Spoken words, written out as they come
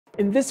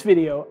In this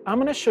video, I'm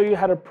going to show you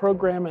how to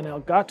program an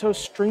Elgato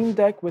Stream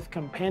Deck with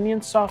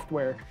companion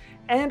software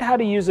and how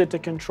to use it to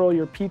control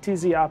your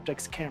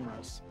PTZOptics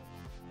cameras.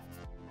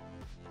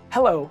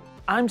 Hello,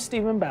 I'm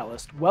Stephen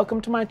Ballast. Welcome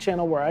to my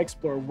channel where I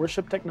explore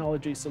worship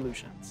technology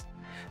solutions.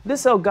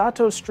 This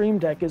Elgato Stream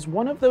Deck is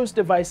one of those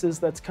devices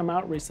that's come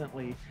out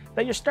recently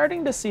that you're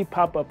starting to see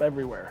pop up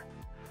everywhere.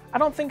 I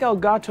don't think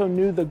Elgato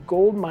knew the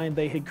gold mine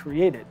they had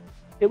created.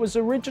 It was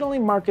originally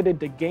marketed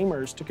to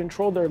gamers to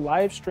control their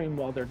live stream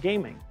while they're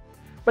gaming.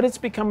 But it's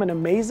become an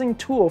amazing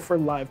tool for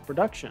live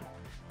production,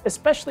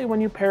 especially when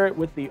you pair it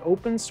with the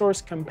open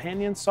source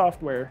companion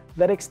software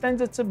that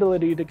extends its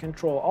ability to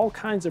control all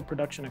kinds of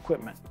production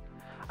equipment.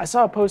 I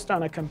saw a post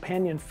on a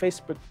companion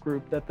Facebook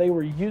group that they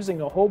were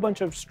using a whole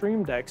bunch of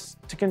Stream Decks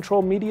to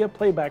control media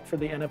playback for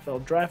the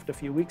NFL draft a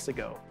few weeks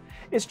ago.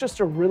 It's just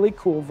a really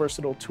cool,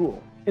 versatile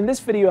tool. In this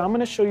video, I'm going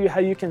to show you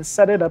how you can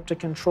set it up to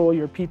control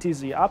your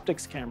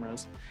PTZOptics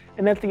cameras.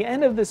 And at the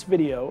end of this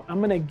video, I'm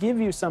going to give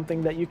you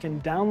something that you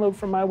can download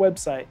from my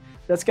website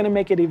that's going to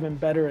make it even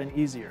better and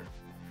easier.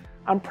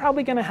 I'm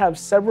probably going to have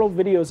several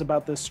videos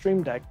about this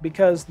Stream Deck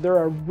because there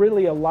are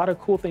really a lot of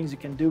cool things you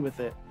can do with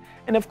it.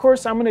 And of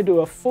course, I'm going to do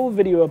a full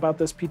video about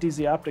this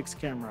PTZOptics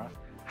camera,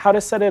 how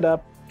to set it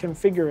up,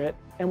 configure it,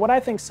 and what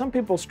I think some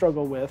people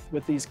struggle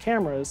with these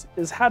cameras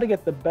is how to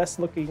get the best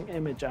looking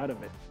image out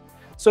of it.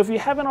 So if you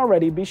haven't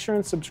already, be sure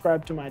and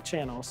subscribe to my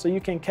channel so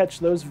you can catch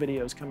those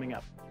videos coming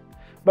up.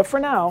 But for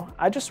now,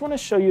 I just want to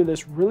show you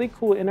this really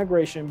cool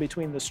integration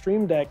between the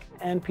Stream Deck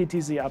and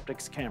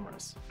PTZOptics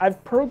cameras.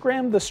 I've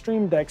programmed the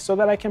Stream Deck so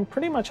that I can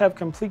pretty much have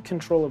complete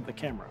control of the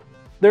camera.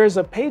 There is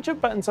a page of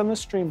buttons on the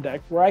Stream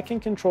Deck where I can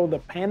control the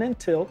pan and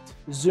tilt,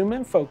 zoom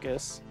and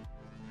focus,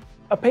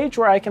 a page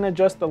where I can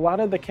adjust a lot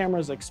of the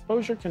camera's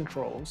exposure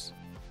controls,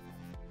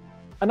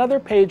 another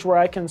page where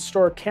I can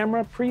store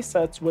camera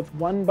presets with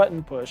one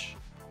button push.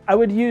 I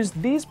would use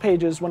these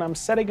pages when I'm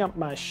setting up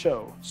my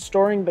show,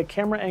 storing the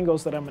camera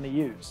angles that I'm going to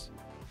use.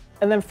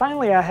 And then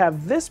finally I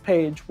have this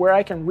page where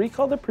I can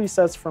recall the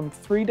presets from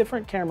 3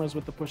 different cameras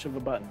with the push of a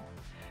button.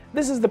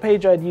 This is the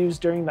page I'd use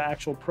during the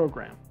actual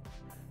program.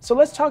 So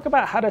let's talk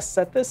about how to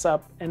set this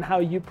up and how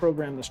you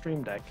program the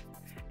Stream Deck.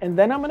 And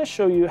then I'm going to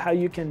show you how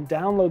you can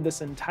download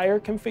this entire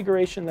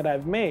configuration that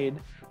I've made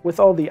with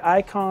all the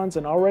icons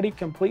and already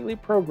completely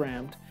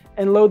programmed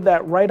and load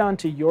that right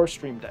onto your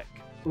Stream Deck.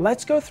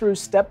 Let's go through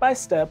step by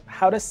step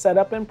how to set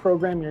up and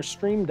program your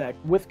Stream Deck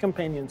with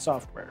companion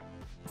software.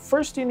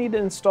 First, you need to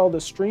install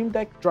the Stream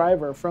Deck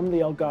driver from the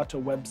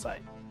Elgato website.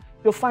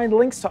 You'll find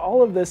links to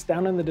all of this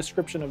down in the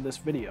description of this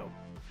video.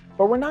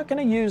 But we're not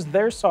going to use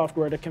their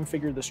software to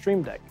configure the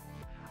Stream Deck.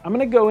 I'm going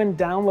to go and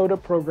download a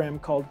program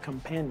called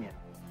Companion.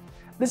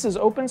 This is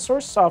open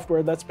source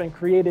software that's been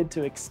created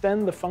to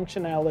extend the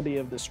functionality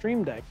of the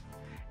Stream Deck,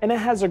 and it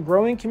has a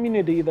growing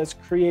community that's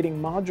creating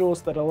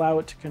modules that allow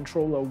it to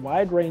control a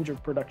wide range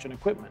of production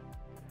equipment.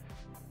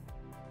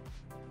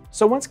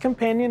 So once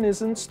Companion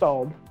is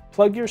installed,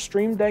 plug your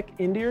Stream Deck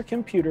into your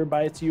computer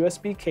by its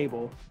USB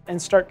cable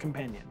and start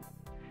Companion.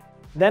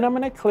 Then I'm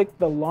going to click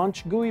the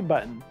Launch GUI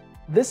button.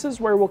 This is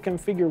where we'll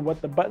configure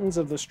what the buttons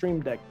of the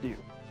Stream Deck do.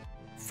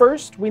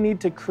 First, we need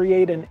to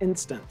create an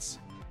instance.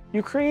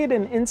 You create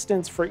an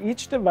instance for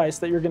each device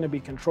that you're going to be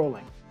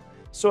controlling.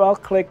 So I'll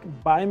click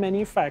By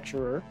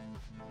Manufacturer,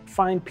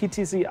 find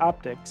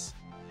PTZOptics,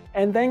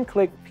 and then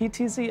click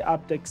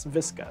PTZOptics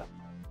Visca.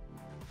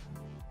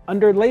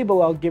 Under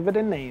Label, I'll give it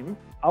a name.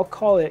 I'll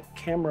call it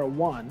Camera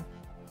 1,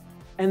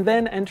 and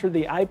then enter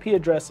the IP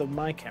address of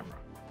my camera.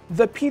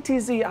 The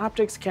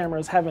PTZOptics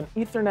cameras have an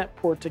Ethernet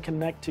port to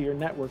connect to your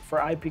network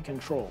for IP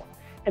control,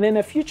 and in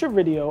a future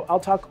video, I'll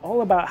talk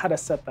all about how to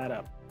set that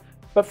up.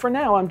 But for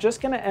now, I'm just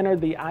going to enter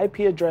the IP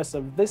address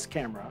of this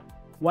camera,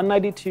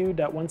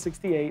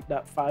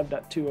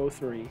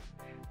 192.168.5.203,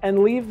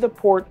 and leave the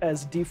port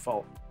as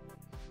default.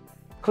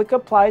 Click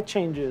Apply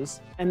Changes,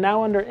 and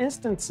now under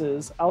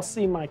Instances, I'll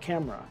see my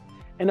camera,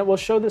 and it will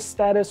show the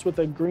status with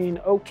a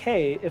green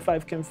OK if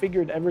I've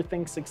configured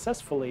everything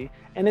successfully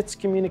and it's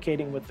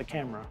communicating with the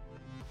camera.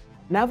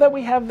 Now that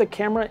we have the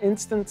camera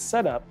instance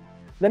set up,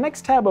 the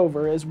next tab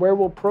over is where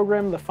we'll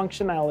program the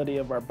functionality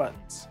of our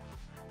buttons.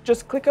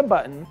 Just click a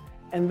button,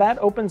 and that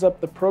opens up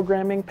the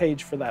programming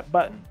page for that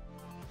button.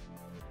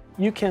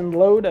 You can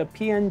load a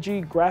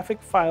PNG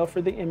graphic file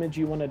for the image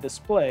you want to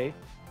display,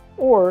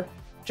 or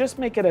just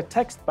make it a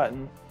text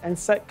button and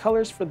set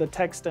colors for the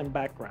text and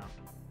background.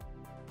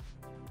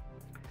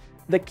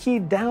 The key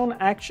down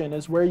action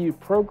is where you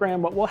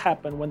program what will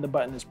happen when the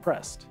button is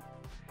pressed.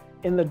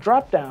 In the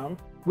drop-down,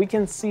 we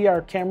can see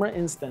our camera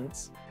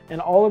instance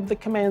and all of the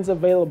commands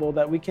available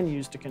that we can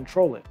use to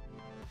control it.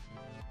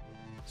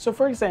 So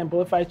for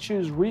example, if I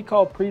choose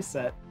Recall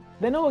Preset,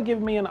 then it will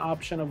give me an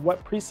option of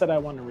what preset I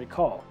want to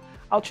recall.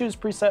 I'll choose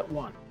Preset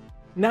 1.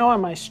 Now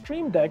on my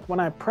Stream Deck, when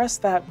I press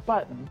that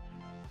button,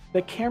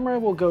 the camera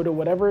will go to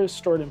whatever is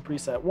stored in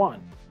Preset 1.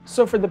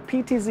 So for the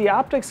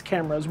PTZOptics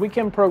cameras, we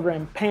can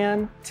program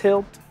pan,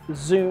 tilt,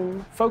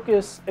 zoom,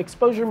 focus,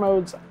 exposure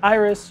modes,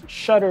 iris,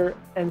 shutter,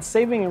 and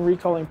saving and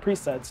recalling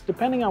presets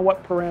depending on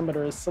what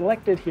parameter is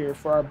selected here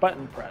for our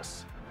button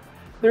press.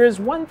 There is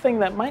one thing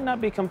that might not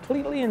be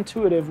completely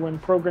intuitive when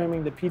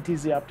programming the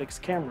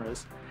PTZOptics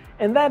cameras,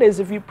 and that is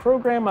if you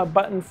program a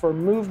button for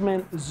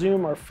movement,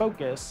 zoom, or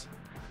focus.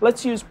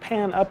 Let's use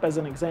pan up as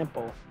an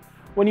example.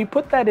 When you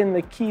put that in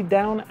the key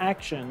down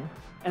action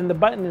and the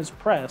button is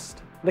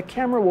pressed, the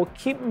camera will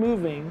keep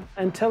moving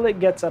until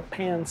it gets a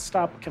pan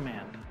stop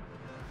command.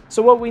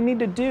 So what we need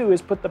to do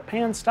is put the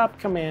pan stop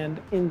command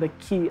in the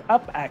key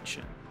up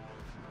action.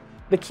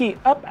 The key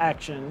up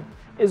action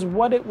is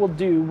what it will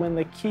do when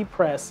the key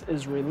press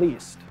is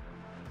released.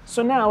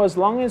 So now, as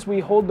long as we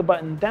hold the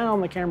button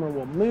down, the camera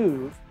will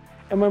move,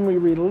 and when we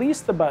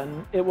release the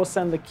button, it will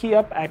send the key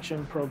up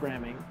action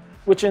programming,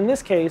 which in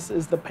this case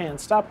is the pan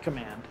stop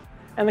command,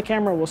 and the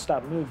camera will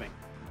stop moving.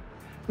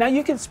 Now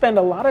you can spend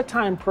a lot of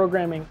time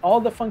programming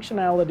all the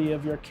functionality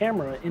of your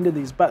camera into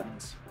these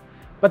buttons.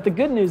 But the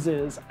good news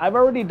is, I've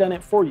already done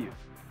it for you.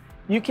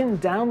 You can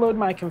download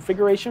my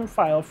configuration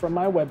file from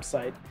my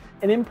website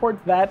and import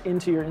that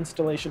into your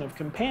installation of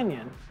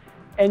Companion,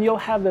 and you'll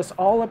have this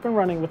all up and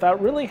running without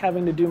really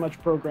having to do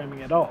much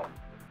programming at all.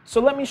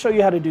 So let me show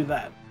you how to do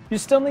that. You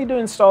still need to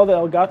install the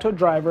Elgato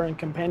driver and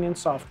Companion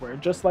software,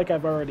 just like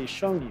I've already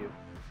shown you.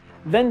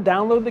 Then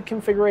download the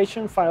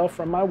configuration file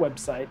from my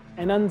website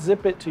and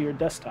unzip it to your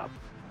desktop.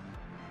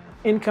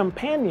 In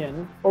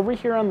Companion, over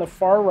here on the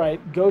far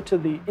right, go to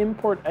the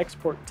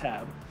Import/Export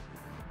tab.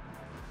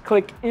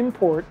 Click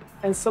Import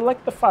and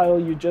select the file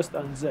you just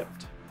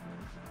unzipped.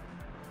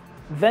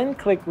 Then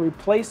click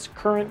Replace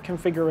Current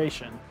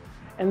Configuration,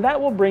 and that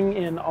will bring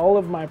in all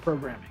of my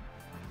programming.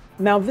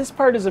 Now this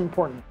part is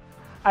important.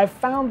 I've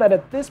found that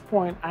at this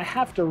point I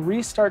have to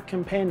restart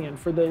Companion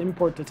for the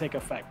import to take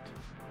effect.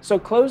 So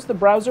close the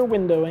browser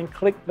window and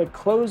click the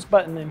Close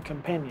button in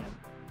Companion.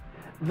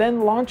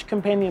 Then launch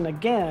Companion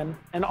again,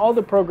 and all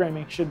the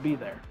programming should be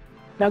there.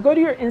 Now go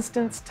to your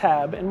Instance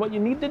tab, and what you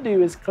need to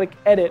do is click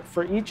Edit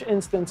for each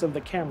instance of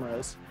the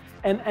cameras,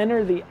 and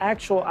enter the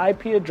actual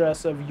IP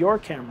address of your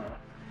camera.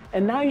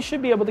 And now you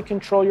should be able to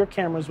control your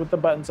cameras with the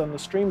buttons on the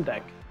Stream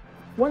Deck.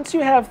 Once you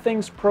have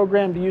things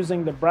programmed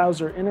using the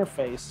browser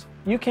interface,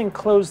 you can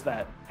close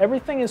that.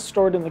 Everything is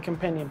stored in the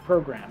Companion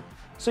program,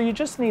 so you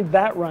just need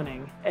that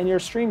running and your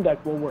Stream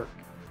Deck will work.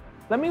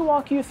 Let me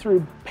walk you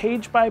through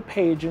page by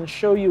page and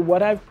show you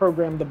what I've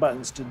programmed the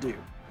buttons to do.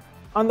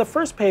 On the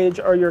first page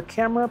are your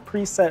camera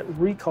preset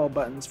recall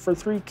buttons for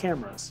 3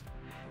 cameras.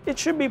 It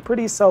should be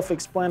pretty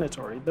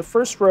self-explanatory. The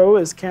first row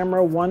is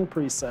camera 1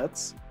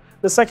 presets,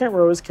 the second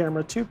row is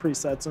camera 2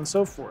 presets, and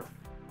so forth.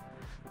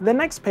 The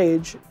next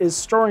page is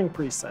storing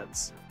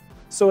presets.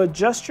 So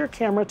adjust your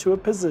camera to a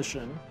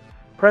position,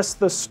 press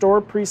the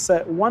Store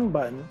Preset 1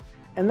 button,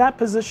 and that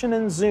position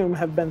and zoom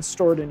have been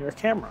stored in your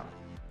camera.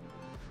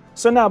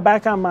 So now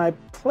back on my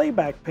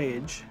playback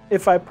page,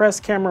 if I press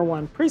camera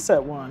 1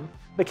 preset 1,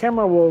 the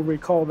camera will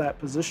recall that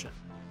position.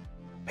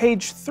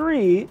 Page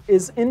 3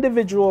 is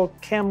individual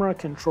camera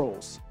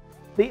controls.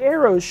 The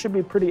arrows should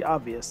be pretty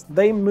obvious.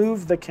 They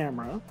move the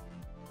camera.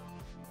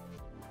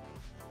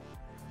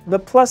 The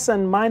plus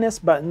and minus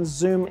buttons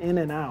zoom in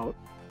and out.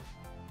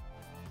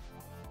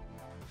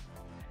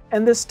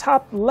 And this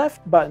top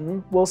left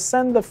button will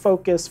send the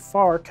focus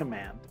far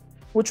command,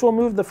 which will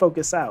move the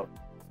focus out.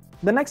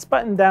 The next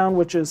button down,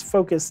 which is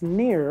focus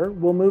near,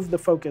 will move the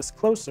focus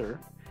closer.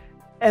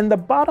 And the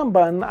bottom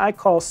button I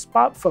call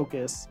spot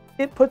focus.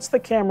 It puts the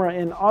camera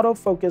in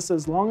autofocus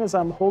as long as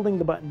I'm holding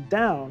the button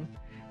down,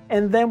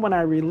 and then when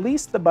I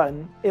release the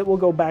button, it will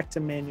go back to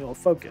manual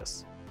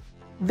focus.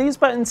 These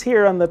buttons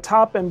here on the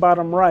top and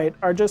bottom right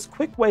are just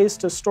quick ways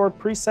to store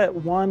preset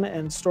 1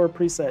 and store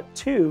preset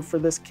 2 for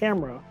this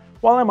camera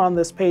while I'm on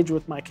this page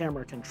with my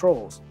camera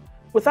controls,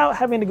 without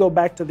having to go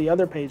back to the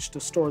other page to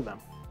store them.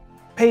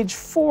 Page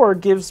 4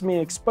 gives me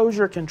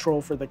exposure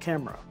control for the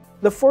camera.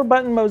 The 4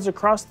 button modes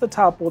across the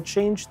top will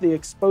change the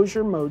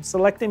exposure mode,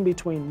 selecting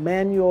between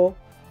manual,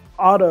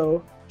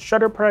 auto,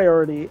 shutter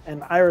priority,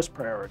 and iris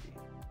priority.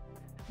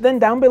 Then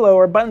down below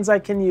are buttons I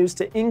can use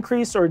to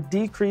increase or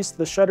decrease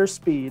the shutter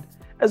speed,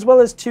 as well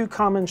as 2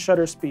 common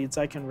shutter speeds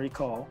I can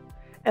recall.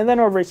 And then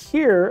over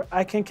here,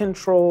 I can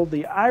control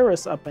the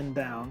iris up and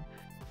down,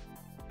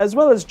 as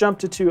well as jump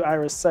to 2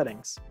 iris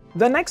settings.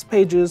 The next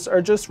pages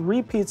are just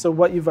repeats of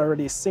what you've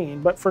already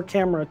seen, but for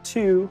camera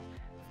 2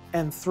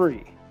 and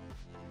 3.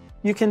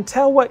 You can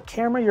tell what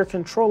camera you're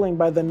controlling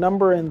by the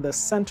number in the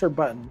center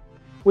button,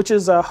 which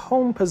is a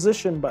home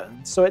position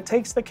button, so it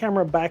takes the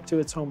camera back to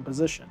its home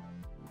position.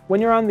 When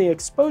you're on the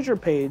exposure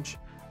page,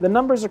 the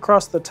numbers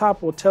across the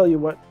top will tell you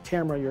what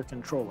camera you're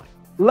controlling.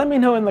 Let me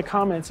know in the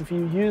comments if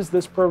you use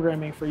this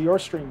programming for your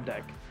Stream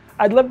Deck.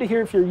 I'd love to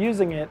hear if you're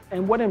using it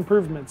and what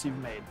improvements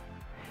you've made.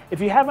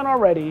 If you haven't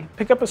already,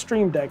 pick up a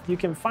Stream Deck. You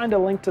can find a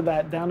link to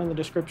that down in the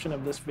description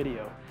of this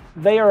video.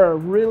 They are a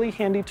really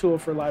handy tool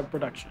for live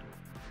production.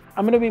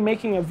 I'm going to be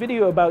making a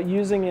video about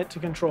using it to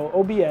control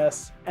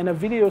OBS and a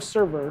video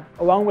server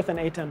along with an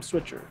ATEM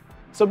switcher.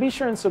 So be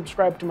sure and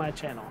subscribe to my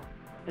channel.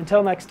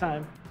 Until next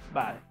time,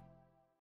 bye.